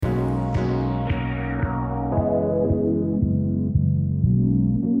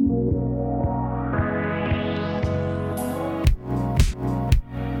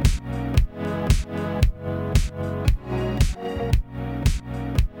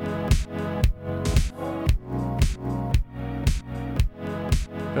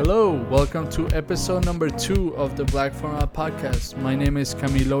Hello, welcome to episode number 2 of the Black Format Podcast. My name is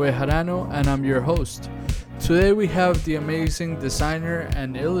Camilo Bejarano and I'm your host. Today we have the amazing designer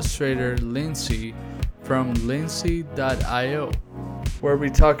and illustrator Lindsay from Lindsay.io, where we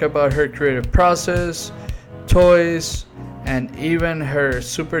talk about her creative process, toys, and even her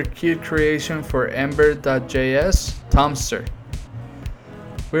super cute creation for Ember.js, Tomster.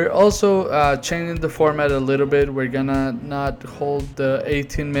 We're also changing the format a little bit. We're gonna not hold the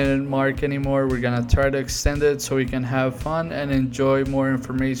 18-minute mark anymore. We're gonna try to extend it so we can have fun and enjoy more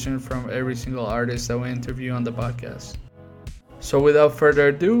information from every single artist that we interview on the podcast. So without further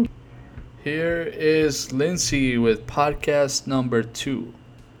ado, here is Lindsay with podcast number 2.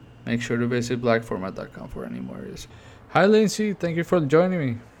 Make sure to visit blackformat.com for any more. Hi Lindsay, thank you for joining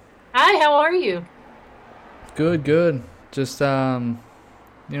me. Hi, how are you? Good. Just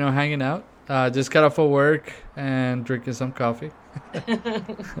hanging out. Just got off of work and drinking some coffee. Yeah.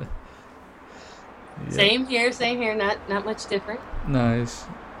 Same here. Not much different. Nice.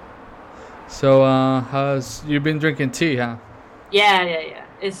 So, how's you been drinking tea, huh? Yeah.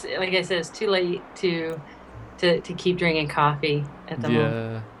 It's like I said, it's too late to keep drinking coffee at the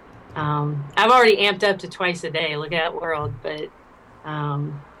moment. I've already amped up to twice a day. Look at that world, but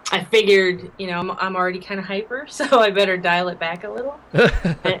I figured, I'm already kind of hyper, so I better dial it back a little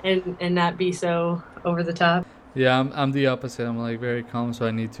and not be so over the top. Yeah, I'm the opposite. I'm like very calm, so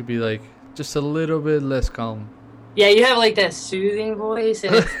I need to be like just a little bit less calm. Yeah, you have like that soothing voice,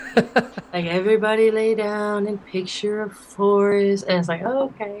 and it's like everybody lay down and picture a forest, and it's like,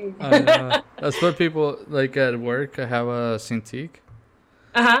 oh, okay. I know. That's what people like at work. I have a Cintiq,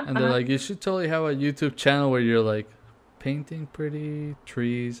 and they're like, you should totally have a YouTube channel where you're like painting pretty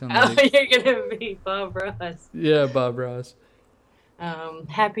trees and you're gonna be Bob Ross. Yeah, Bob Ross.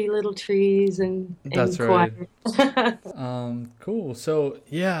 Happy little trees and that's quiet. Right. Cool. So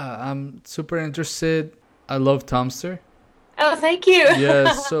yeah, I'm super interested. I love Tomster. Oh, thank you. Yeah,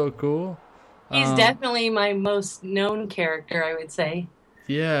 it's so cool. He's definitely my most known character, I would say.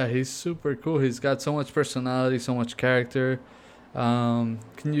 Yeah, he's super cool. He's got so much personality, so much character. Can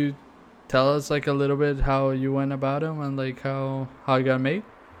you tell us like a little bit how you went about him and like how it got made?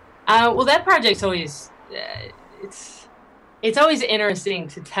 Well, that project's always it's always interesting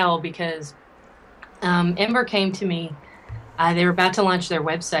to tell because Ember came to me. They were about to launch their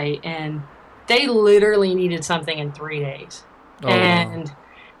website and they literally needed something in 3 days. Oh, and wow.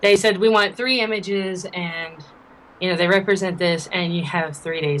 They said, we want 3 images and they represent this and you have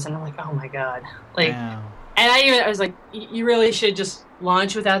 3 days. And I'm like, oh my God. Like, wow. And I was like, you really should just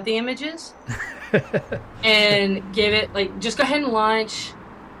launch without the images and give it just go ahead and launch.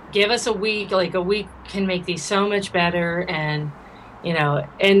 Give us a week. Like a week can make these so much better. And,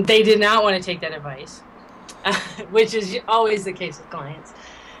 and they did not want to take that advice, which is always the case with clients.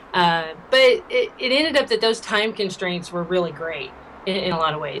 But it ended up that those time constraints were really great in a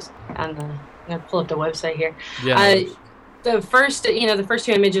lot of ways. I'm going to pull up the website here. Yeah. The first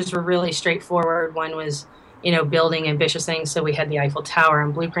 2 images were really straightforward. One was, building ambitious things. So we had the Eiffel Tower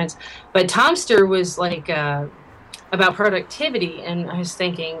and blueprints. But Tomster was like about productivity. And I was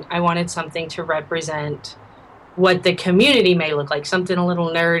thinking I wanted something to represent what the community may look like. Something a little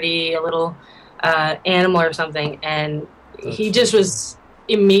nerdy, a little animal or something. And he just was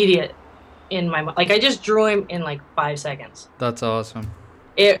immediate in my mind. Like I just drew him in like 5 seconds. That's awesome.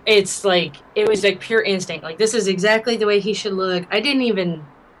 It was like pure instinct. Like this is exactly the way he should look. I can't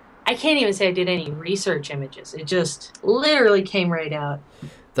even say I did any research images. It just literally came right out.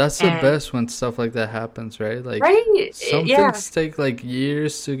 That's the best when stuff like that happens, right? Like right? Some things take like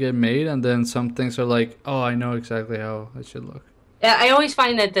years to get made, and then some things are like, oh, I know exactly how it should look. Yeah, I always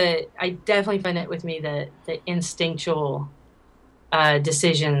find that I definitely find that with me the instinctual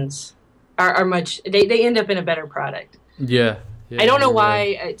decisions are much. They end up in a better product. Yeah. I don't know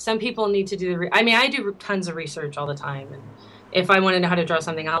why. Right. Some people need to do I do tons of research all the time, and if I want to know how to draw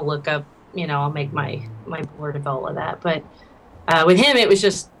something, I'll look up. I'll make my board of all of that. But with him, it was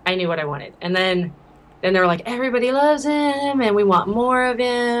just I knew what I wanted, and then they were like, everybody loves him, and we want more of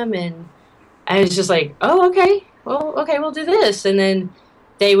him, and I was just like, oh, okay, well, okay, we'll do this, and then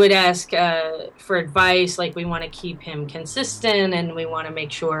they would ask for advice, like we want to keep him consistent, and we want to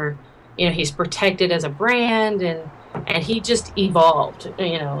make sure he's protected as a brand, and he just evolved.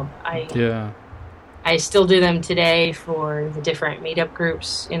 I still do them today for the different meetup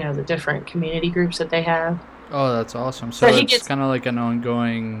groups, the different community groups that they have. Oh, that's awesome. So it's kind of like an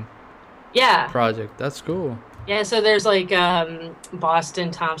ongoing project. That's cool. Yeah, so there's like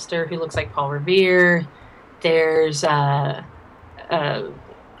Boston Tomster, who looks like Paul Revere. There's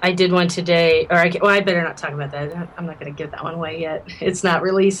I did one today, I better not talk about that. I'm not going to give that one away yet. It's not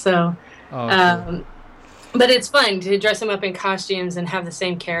released, so. Oh, cool. But it's fun to dress them up in costumes and have the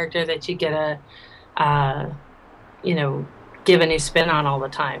same character that you get you know, give a new spin on all the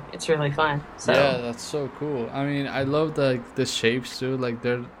time. It's really fun. So. Yeah, that's so cool. I mean, I love the shapes too. Like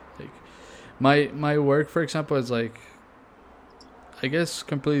they're like my work, for example, is like, I guess,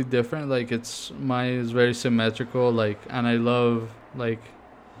 completely different. Like mine is very symmetrical. Like, and I love like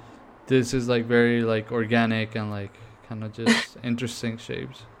this is like very like organic and like kind of just interesting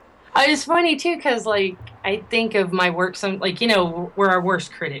shapes. It's funny too, because like I think of my work, we're our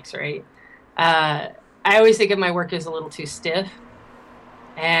worst critics, right? I always think of my work as a little too stiff,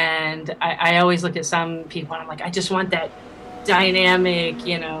 and I always look at some people and I'm like, I just want that dynamic,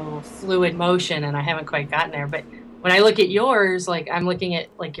 fluid motion, and I haven't quite gotten there. But when I look at yours, like I'm looking at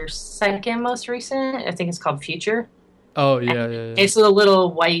like your second most recent, I think it's called Future. Oh yeah. It's a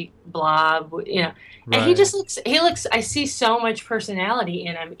little white blob, Right. And he looks, I see so much personality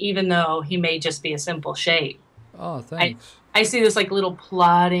in him, even though he may just be a simple shape. Oh, thanks. I see this like little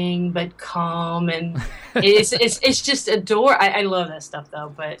plodding but calm, and it's just adore. I love that stuff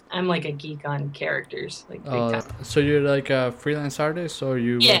though, but I'm like a geek on characters, like big time. So you're like a freelance artist, or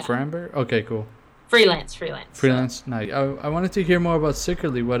you work for Ember? Okay, cool. Freelance. Freelance, nice. I wanted to hear more about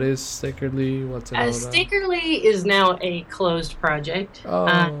Stickerly. What is Stickerly? What's it all about? Stickerly is now a closed project.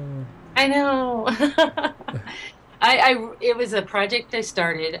 Oh. I know. It was a project I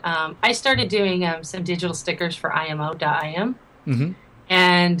started. I started doing some digital stickers for IMO.im. Mm-hmm.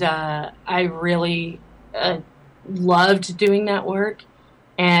 And I really loved doing that work.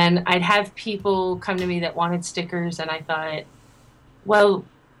 And I'd have people come to me that wanted stickers, and I thought, well,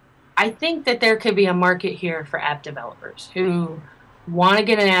 I think that there could be a market here for app developers who want to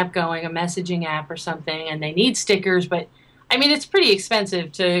get an app going, a messaging app or something, and they need stickers, but I mean, it's pretty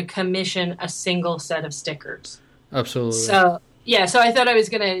expensive to commission a single set of stickers. Absolutely. So I thought I was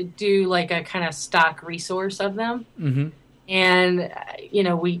going to do like a kind of stock resource of them. Mm-hmm. And,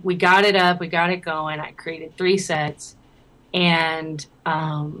 we got it up, we got it going. I created 3 sets, and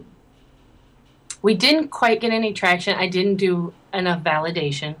we didn't quite get any traction. I didn't do enough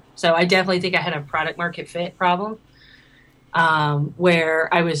validation. So I definitely think I had a product market fit problem, where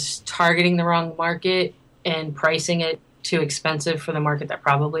I was targeting the wrong market and pricing it too expensive for the market that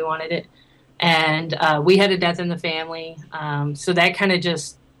probably wanted it. And we had a death in the family. So that kind of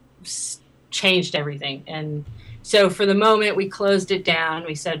just changed everything. And so for the moment, we closed it down.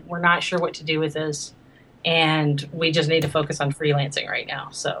 We said, we're not sure what to do with this, and we just need to focus on freelancing right now.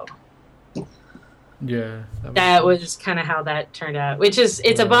 So yeah, that was kind of how that turned out, which is,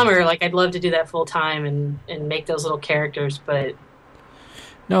 it's a bummer. Like, I'd love to do that full time and make those little characters, but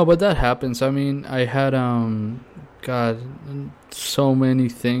no, but that happens. I mean, I had, so many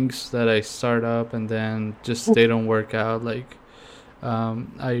things that I start up and then just they don't work out. Like,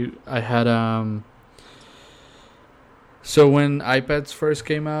 I had, so when iPads first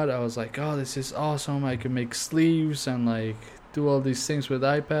came out, I was like, oh, this is awesome. I can make sleeves and like do all these things with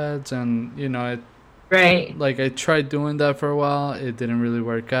iPads, and right. Like I tried doing that for a while. It didn't really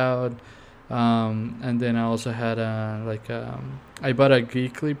work out. And then I also had I bought a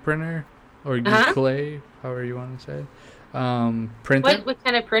Geekly printer, or Geekly, however you want to say it. Printer. What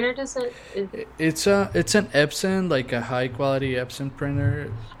kind of printer does it? It's an Epson, like a high quality Epson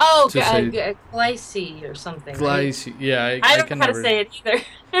printer. Oh, Glycee or something. Glycee, right? Yeah. I don't know how to say it either.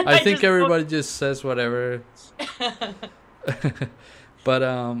 I think everybody just says whatever.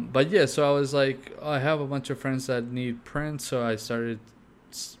 But yeah, so I was like, I have a bunch of friends that need prints, so I started,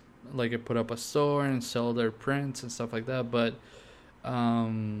 like, I put up a store and sell their prints and stuff like that. But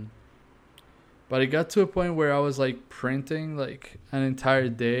it got to a point where I was like printing like an entire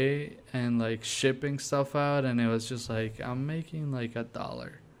day and like shipping stuff out, and it was just like, I'm making like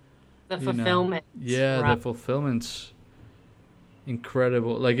 $1. The fulfillment. Yeah, right. The fulfillment's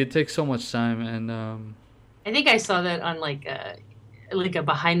incredible. Like, it takes so much time, and I think I saw that on like a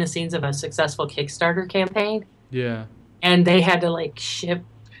behind the scenes of a successful Kickstarter campaign. Yeah. And they had to like ship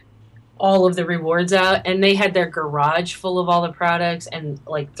all of the rewards out, and they had their garage full of all the products and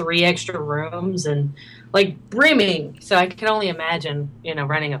like 3 extra rooms and like brimming. So I can only imagine,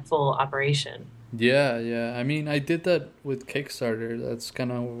 running a full operation. Yeah. I mean, I did that with Kickstarter. That's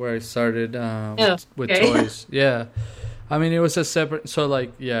kind of where I started with toys. Yeah. I mean, it was a separate. So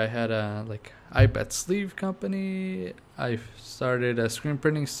like, yeah, I had a like iPad sleeve company. I started a screen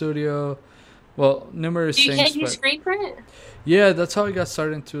printing studio. Well, numerous things. Can you screen print? Yeah, that's how I got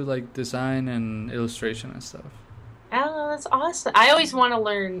started into like design and illustration and stuff. Oh, that's awesome! I always want to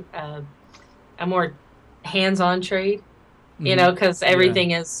learn a more hands-on trade. you know, because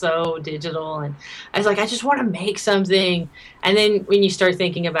everything is so digital. And I was like, I just want to make something. And then when you start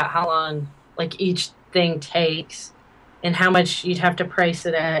thinking about how long like each thing takes and how much you'd have to price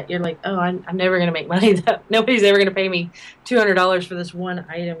it at, you're like, oh, I'm never going to make money. Nobody's ever going to pay me $200 for this one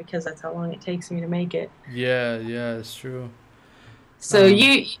item because that's how long it takes me to make it. Yeah, it's true. So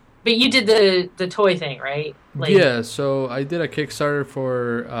but you did the toy thing, right? Like, yeah, so I did a Kickstarter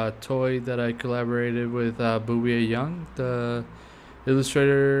for a toy that I collaborated with Bouvier Young, the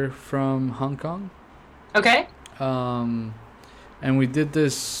illustrator from Hong Kong. Okay. And we did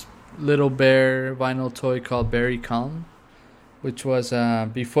this little bear vinyl toy called Berry Calm, which was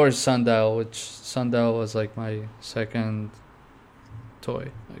before Sundial, which Sundial was like my second toy,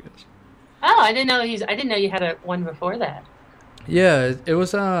 I guess. Oh, I didn't know you had one before that. Yeah, it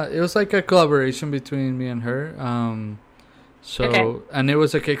was like a collaboration between me and her. Okay. And it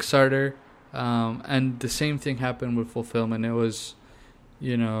was a Kickstarter, and the same thing happened with Fulfillment. It was,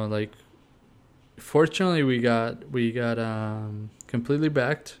 you know, like, fortunately we got completely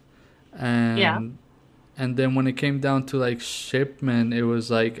backed, and then when it came down to like shipment, it was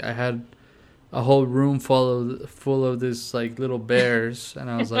like I had a whole room full of this like little bears,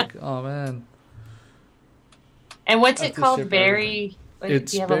 and I was like, oh man. And what's it called? Berry?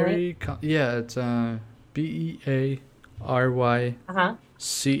 It's Berry. Yeah, it's BEARYCALM.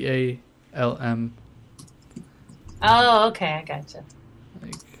 Oh, okay, I gotcha.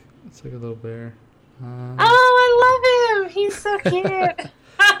 Like, it's like a little bear. I love him. He's so cute.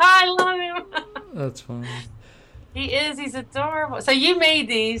 I love him. That's funny. He is. He's adorable. So you made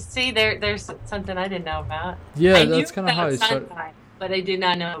these. See, there's something I didn't know about. Yeah, that's kind of how I started. But I did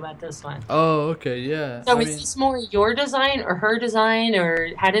not know about this one. Oh, okay, yeah. So was this more your design or her design, or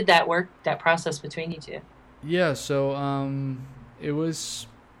how did that work, that process between you two? Yeah, so it was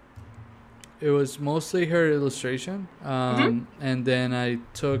mostly her illustration, and then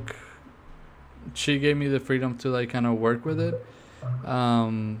she gave me the freedom to like kind of work with it.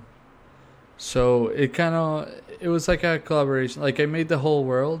 So it was like a collaboration. Like I made the whole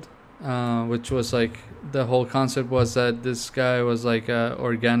world, which was like, the whole concept was that this guy was like a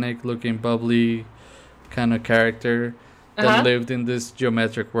organic looking bubbly kind of character that lived in this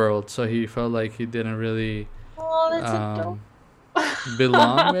geometric world, so he felt like he didn't really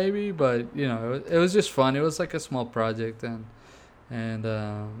belong maybe, but you know, it was just fun. It was like a small project, and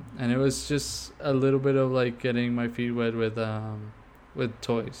it was just a little bit of like getting my feet wet with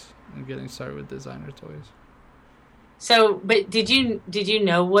toys and getting started with designer toys. So, but did you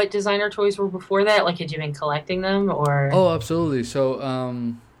know what designer toys were before that? Like, had you been collecting them, or? Oh, absolutely. So,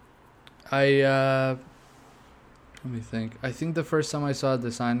 let me think. I think the first time I saw a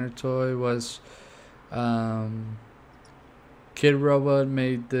designer toy was, Kid Robot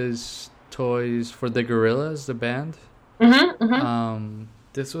made these toys for the Gorillaz, the band.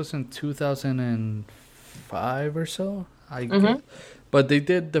 This was in 2005 or so. But they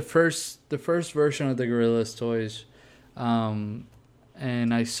did the first version of the Gorillaz toys. And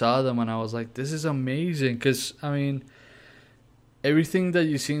I saw them and I was like, this is amazing, because I mean, everything that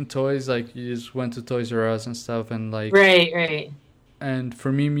you see in toys, like you just went to Toys R Us and stuff, and like right. And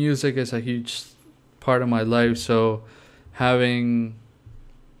for me, music is a huge part of my life, so having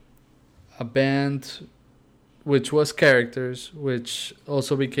a band which was characters, which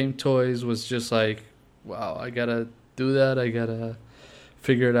also became toys, was just like, wow, I gotta do that. I gotta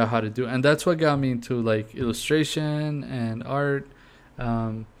figured out how to do, and that's what got me into like illustration and art,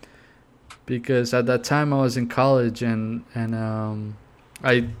 because at that time I was in college, and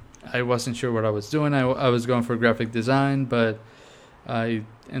I wasn't sure what I was doing. I was going for graphic design, but I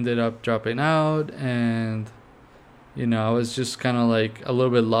ended up dropping out, and you know, I was just kind of like a little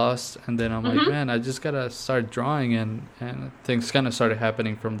bit lost, and then I'm like, man, I just gotta start drawing, and things kind of started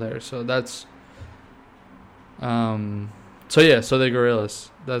happening from there. So that's So the Gorillaz.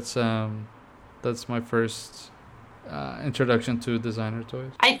 That's my first introduction to designer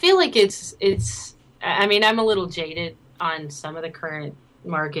toys. I feel like it's. I mean, I'm a little jaded on some of the current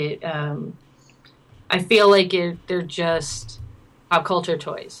market. I feel like they're just pop culture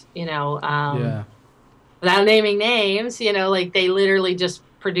toys. You know. Without naming names, you know, like they literally just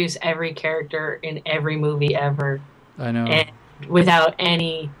produce every character in every movie ever. I know. And without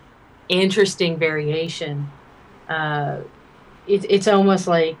any interesting variation. It's almost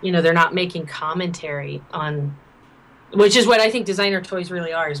like, you know, they're not making commentary on, which is what I think designer toys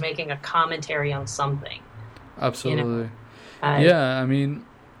really are, is making a commentary on something. Absolutely. You know? I mean,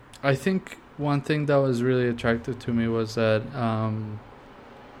 I think one thing that was really attractive to me was that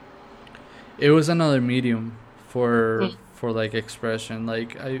it was another medium for like expression.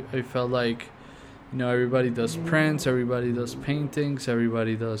 Like I felt like, you know, everybody does prints, everybody does paintings,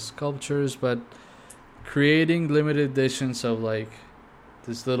 everybody does sculptures, but creating limited editions of like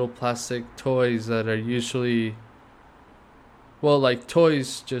these little plastic toys that are usually, well, like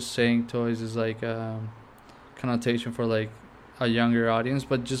toys, just saying toys is like connotation for like a younger audience,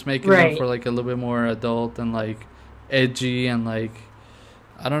 but just making them for like a little bit more adult and like edgy and like,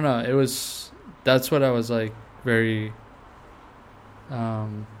 I don't know, that's what I was like very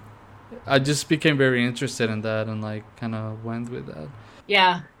I just became very interested in that and like kind of went with that.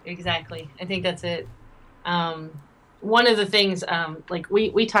 Yeah, exactly. I think that's it. One of the things like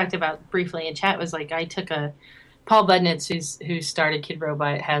we talked about briefly in chat was like I took Paul Budnitz, who started Kid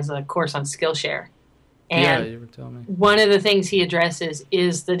Robot, has a course on Skillshare. And yeah, you were telling me. One of the things he addresses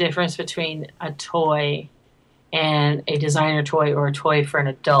is the difference between a toy and a designer toy or a toy for an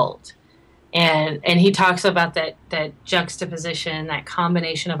adult. And he talks about that juxtaposition, that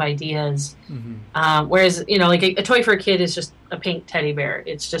combination of ideas. Mm-hmm. Whereas, you know, like a toy for a kid is just a pink teddy bear.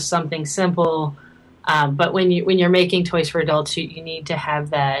 It's just something simple. But when you're making toys for adults, you need to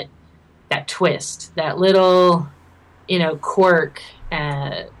have that twist, that little, you know, quirk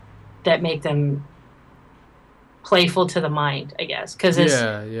that make them playful to the mind, I guess. Because you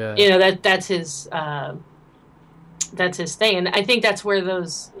know, that's his thing, and I think that's where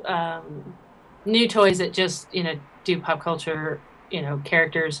those new toys that just, you know, do pop culture, you know,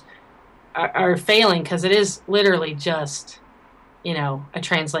 characters are failing, because it is literally just, you know, a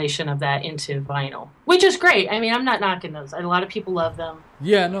translation of that into vinyl, which is great. I mean, I'm not knocking those. A lot of people love them.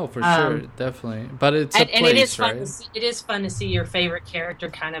 Yeah, no, for sure, definitely. But it's a place, and it is fun. Right? It is fun to see your favorite character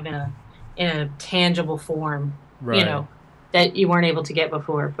kind of in a tangible form, right, you know, that you weren't able to get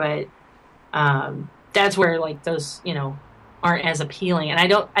before. But that's where like those, you know, aren't as appealing, and I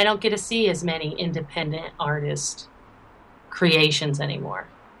don't get to see as many independent artist creations anymore.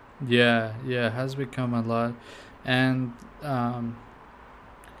 Yeah, it has become a lot, and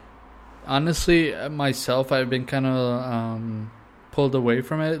honestly, myself, I've been kind of pulled away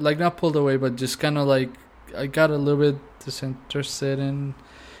from it. Like, not pulled away, but just kind of like I got a little bit disinterested in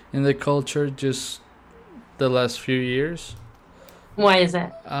the culture just the last few years. Why is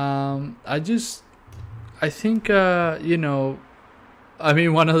that? I think, you know, I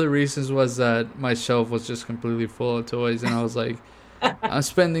mean, one of the reasons was that my shelf was just completely full of toys, and I was like, I'm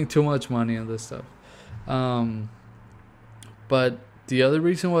spending too much money on this stuff. But the other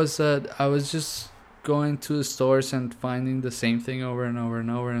reason was that I was just going to the stores and finding the same thing over and over and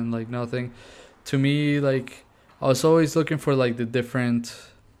over, and like nothing. To me, like, I was always looking for like the different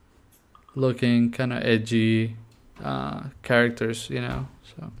looking, kind of edgy characters, you know,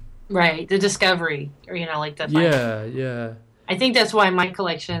 so. Right, the discovery, or, you know, like the yeah. I think that's why my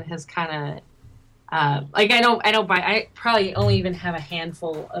collection has kind of like I probably only even have a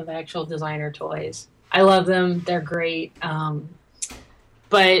handful of actual designer toys. I love them; they're great.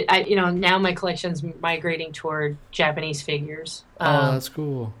 But you know, now my collection's migrating toward Japanese figures. Oh, that's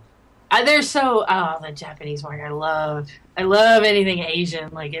cool. They're so the Japanese market. I love anything Asian.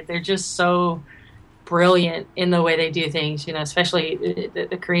 Like they're just so brilliant in the way they do things, you know, especially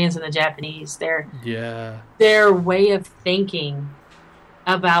the Koreans and the Japanese. Their way of thinking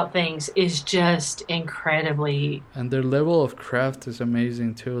about things is just incredibly, and their level of craft is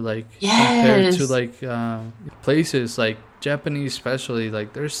amazing too, like compared to like places like Japanese, especially,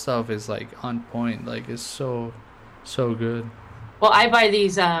 like their stuff is like on point, like it's so good. Well, I buy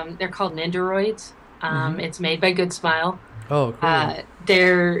these they're called Nindoroids. It's made by Good Smile. Oh, cool.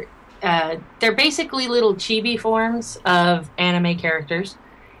 They're basically little chibi forms of anime characters,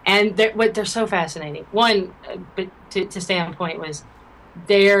 and they're so fascinating. One, but to stay on point, was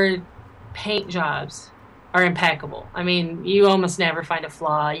their paint jobs are impeccable. I mean, you almost never find a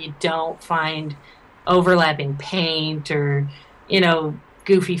flaw. You don't find overlapping paint or, you know,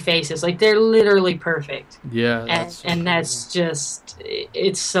 goofy faces. Like, they're literally perfect. Yeah, that's just,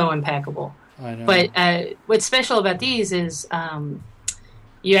 it's so impeccable. I know. But what's special about these is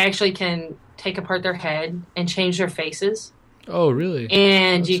you actually can take apart their head and change their faces. Oh, really?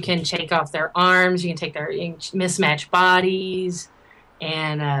 And you can take off their arms. You can take their mismatched bodies,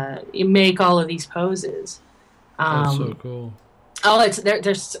 and you make all of these poses. That's so cool. Oh,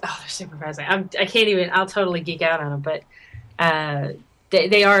 they're super fascinating. I can't even. I'll totally geek out on them, but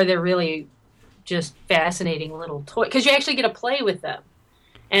they're really just fascinating little toys, because you actually get to play with them.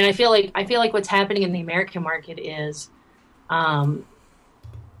 And I feel like what's happening in the American market is,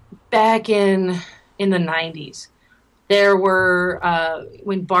 back in the 90s, there were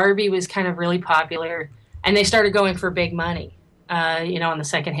when Barbie was kind of really popular, and they started going for big money. You know, on the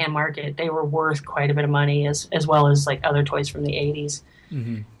secondhand market, they were worth quite a bit of money, as well as like other toys from the 80s.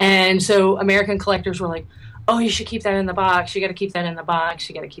 And so American collectors were like, oh, you should keep that in the box. You got to keep that in the box.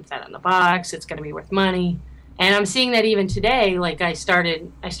 You got to keep that in the box. It's going to be worth money. And I'm seeing that even today. Like I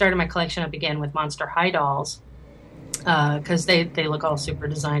started my collection up again with Monster High dolls because they look all super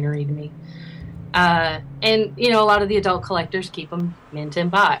designery to me. And you know, a lot of the adult collectors keep them mint in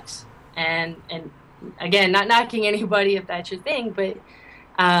box. And again, not knocking anybody if that's your thing, but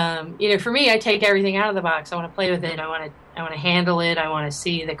you know, for me, I take everything out of the box. I want to play with it. I want to handle it. I want to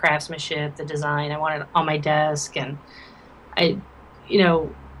see the craftsmanship, the design. I want it on my desk, and you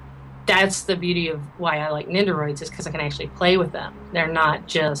know, that's the beauty of why I like Nendoroids, is because I can actually play with them. They're not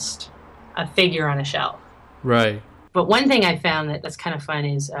just a figure on a shelf. Right. But one thing I found that's kind of fun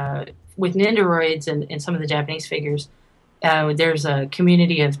is with Nendoroids and some of the Japanese figures, there's a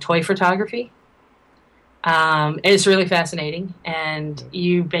community of toy photography. It's really fascinating, and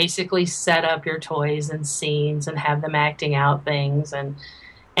you basically set up your toys and scenes and have them acting out things, and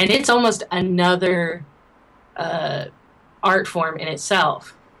it's almost another art form in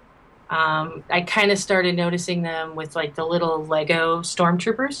itself. I kind of started noticing them with like the little Lego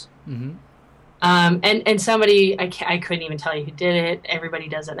stormtroopers. Mm-hmm. And somebody, I couldn't even tell you who did it. Everybody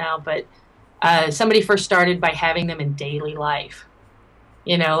does it now, but somebody first started by having them in daily life.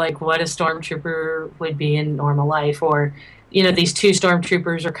 You know, like what a stormtrooper would be in normal life, or, you know, these two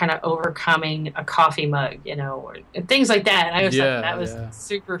stormtroopers are kind of overcoming a coffee mug, you know, or things like that. I always thought that was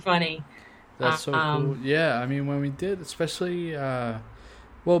super funny. That's so cool. Yeah, I mean, when we did, especially,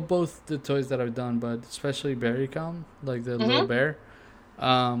 well, both the toys that I've done, but especially Berrycom, like the little bear,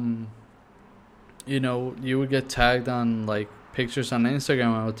 you know, you would get tagged on like pictures on Instagram,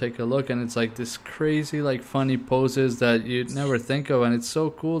 and I would take a look, and it's like this crazy, like funny poses that you'd never think of, and it's so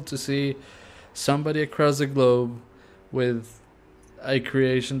cool to see somebody across the globe with a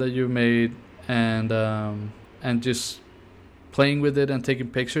creation that you made, and just playing with it and taking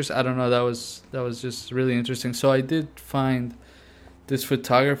pictures. I don't know, that was just really interesting. So I did find this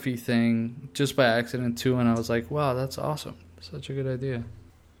photography thing just by accident too, and I was like, wow, that's awesome, such a good idea.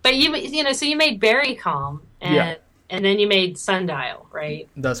 But you know, so you made Berrycom, and then you made Sundial, right?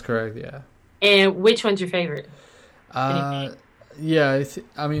 That's correct, yeah. And which one's your favorite? Yeah,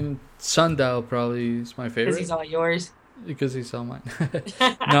 I mean, Sundial probably is my favorite. Because he's all yours? Because he's all mine.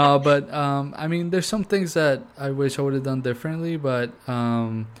 No, but, I mean, there's some things that I wish I would have done differently, but...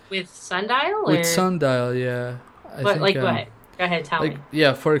 with Sundial? With Sundial, yeah. I think, like what? Go ahead, tell me.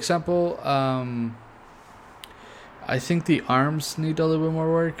 Yeah, for example, I think the arms need a little bit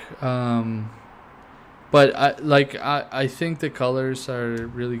more work. But I think the colors are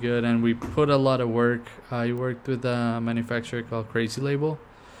really good, and we put a lot of work. I worked with a manufacturer called Crazy Label.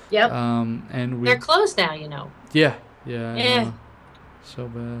 Yep. And they're closed now, you know. Yeah. I know. So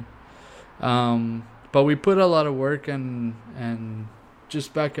bad. But we put a lot of work and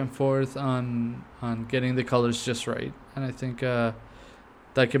just back and forth on getting the colors just right, and I think that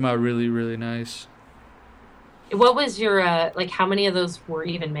came out really, really nice. What was your like? How many of those were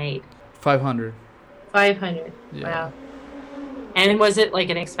even made? 500. 500. Yeah. Wow. And was it like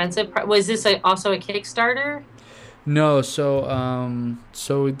an expensive? Was this also a Kickstarter? No. So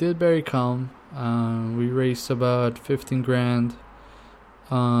we did Berrycom. We raised about $15,000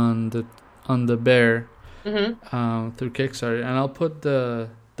 on the bear through Kickstarter, and I'll put the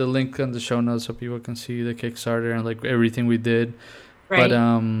link on the show notes so people can see the Kickstarter and like everything we did.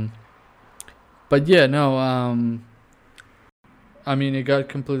 Right. But yeah, no. I mean, it got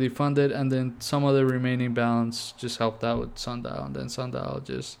completely funded, and then some of the remaining balance just helped out with Sundial, and then Sundial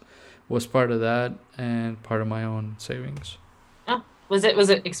just was part of that and part of my own savings. Oh, was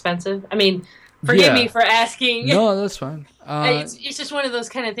it expensive? I mean, forgive me for asking. No, that's fine. It's just one of those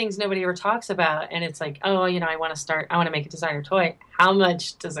kind of things nobody ever talks about, and it's like, oh, you know, I want to make a designer toy. How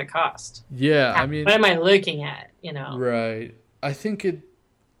much does it cost? Yeah, I mean, what am I looking at? You know, right? I think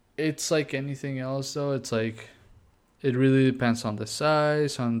it's like anything else, though. It's like it really depends on the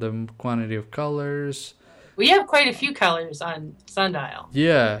size, on the quantity of colors. We have quite a few colors on Sundial.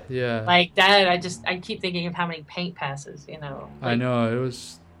 Yeah. Like that, I keep thinking of how many paint passes, you know. Like, I know, I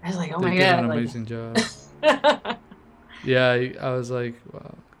was like, oh my God. They did an amazing job. Yeah, I was like,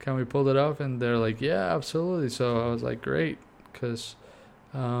 well, can we pull it off? And they're like, yeah, absolutely. So I was like, great. Because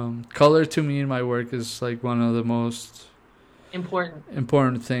color to me in my work is like one of the most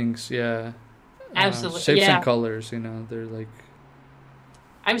important things, yeah. Absolutely. Shapes and colors, you know, they're like...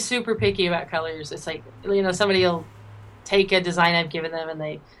 I'm super picky about colors. It's like, you know, somebody will take a design I've given them and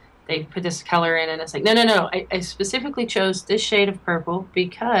they put this color in, and it's like, no. I specifically chose this shade of purple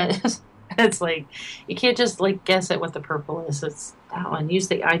because It's like you can't just like guess at what the purple is. It's that one. Use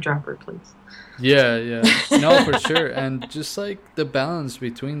the eyedropper, please. Yeah. No, for sure. And just like the balance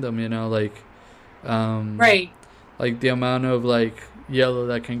between them, like Right. like the amount of like yellow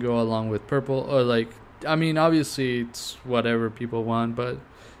that can go along with purple, or like, I mean, obviously it's whatever people want, but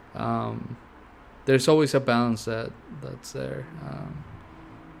there's always a balance that's there.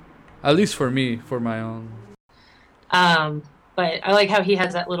 At least for me, for my own. But I like how he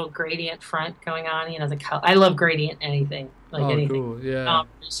has that little gradient front going on. The color. I love gradient anything, like anything. Cool. Yeah.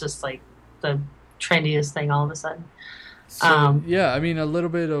 It's just like the trendiest thing all of a sudden. So, yeah, I mean, a little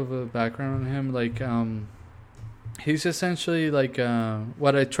bit of a background on him. Like, he's essentially like,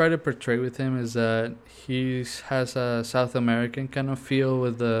 what I try to portray with him is that he has a South American kind of feel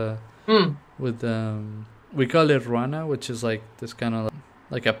with we call it ruana, which is like this kind of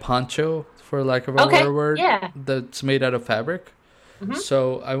like a poncho, for lack of a better word, that's made out of fabric. Mm-hmm.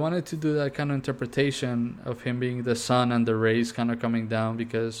 So I wanted to do that kind of interpretation of him being the sun and the rays kind of coming down,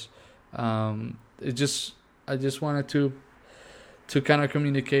 because I just wanted to kind of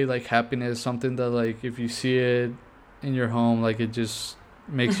communicate like happiness, something that like if you see it in your home, like it just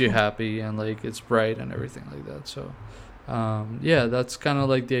makes you happy and like it's bright and everything like that. So that's kind of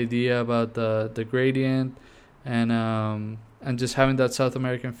like the idea about the gradient and just having that South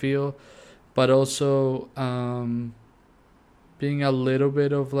American feel, but also being a little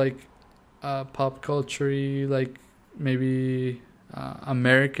bit of like pop culture-y, like maybe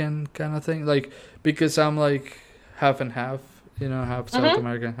American kind of thing, like because I'm like half and half, half South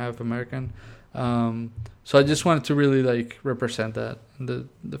American, half American. So I just wanted to really like represent that in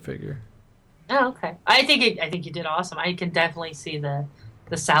the figure. Oh, okay. I think you did awesome. I can definitely see the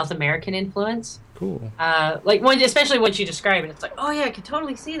South American influence. Cool. Like especially once you describe it, it's like, oh yeah, I can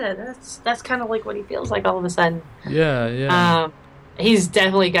totally see that. That's kind of like what he feels like all of a sudden. Yeah. He's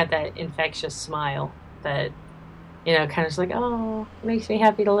definitely got that infectious smile that, kind of just like, oh, makes me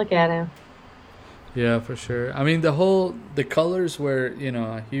happy to look at him. Yeah, for sure. I mean, the colors were,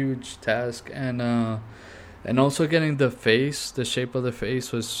 a huge task, and also getting the shape of the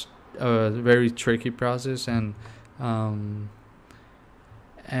face was a very tricky process, and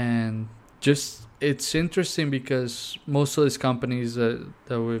just it's interesting because most of these companies that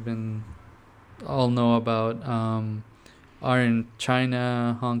we've been all know about are in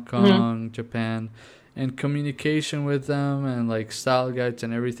China, Hong Kong, Japan, and communication with them and like style guides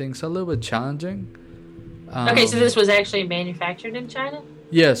and everything's a little bit challenging. Okay, so this was actually manufactured in China?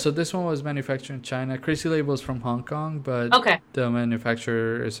 Yeah, so this one was manufactured in China. Crazy Label is from Hong Kong, but the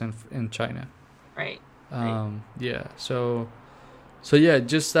manufacturer is in China. Right. Yeah, so yeah,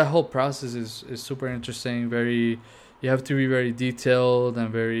 just that whole process is super interesting. You have to be very detailed and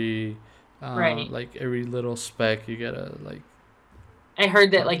very like every little speck you gotta like. I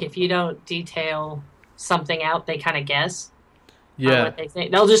heard that like if you don't detail something out, they kind of guess. Yeah. What they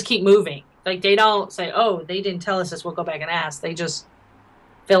think. They'll just keep moving. Like they don't say, "Oh, they didn't tell us this. We'll go back and ask." They just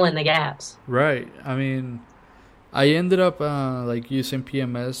fill in the gaps. Right. I mean, I ended up like using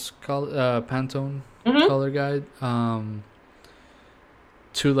PMS Pantone color guide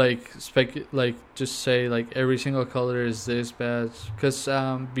to like just say like every single color is this bad, because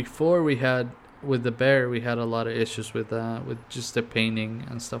before with the bear we had a lot of issues with just the painting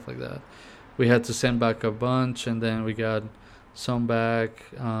and stuff like that. We had to send back a bunch and then we got some back,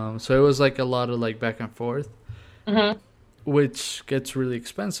 so it was like a lot of like back and forth, which gets really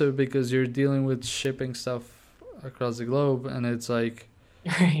expensive because you're dealing with shipping stuff across the globe, and it's like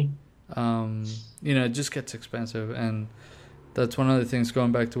it just gets expensive. And that's one of the things,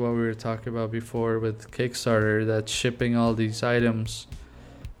 going back to what we were talking about before with Kickstarter, that shipping all these items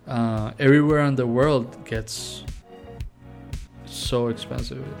everywhere in the world gets so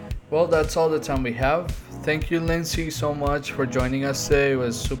expensive. Well, that's all the time we have. Thank you, Lindsay, so much for joining us today. It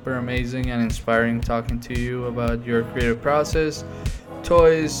was super amazing and inspiring talking to you about your creative process,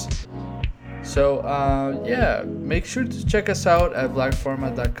 toys. So, make sure to check us out at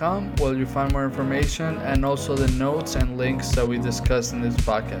blackformat.com, where you'll find more information and also the notes and links that we discussed in this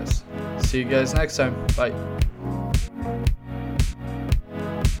podcast. See you guys next time. Bye.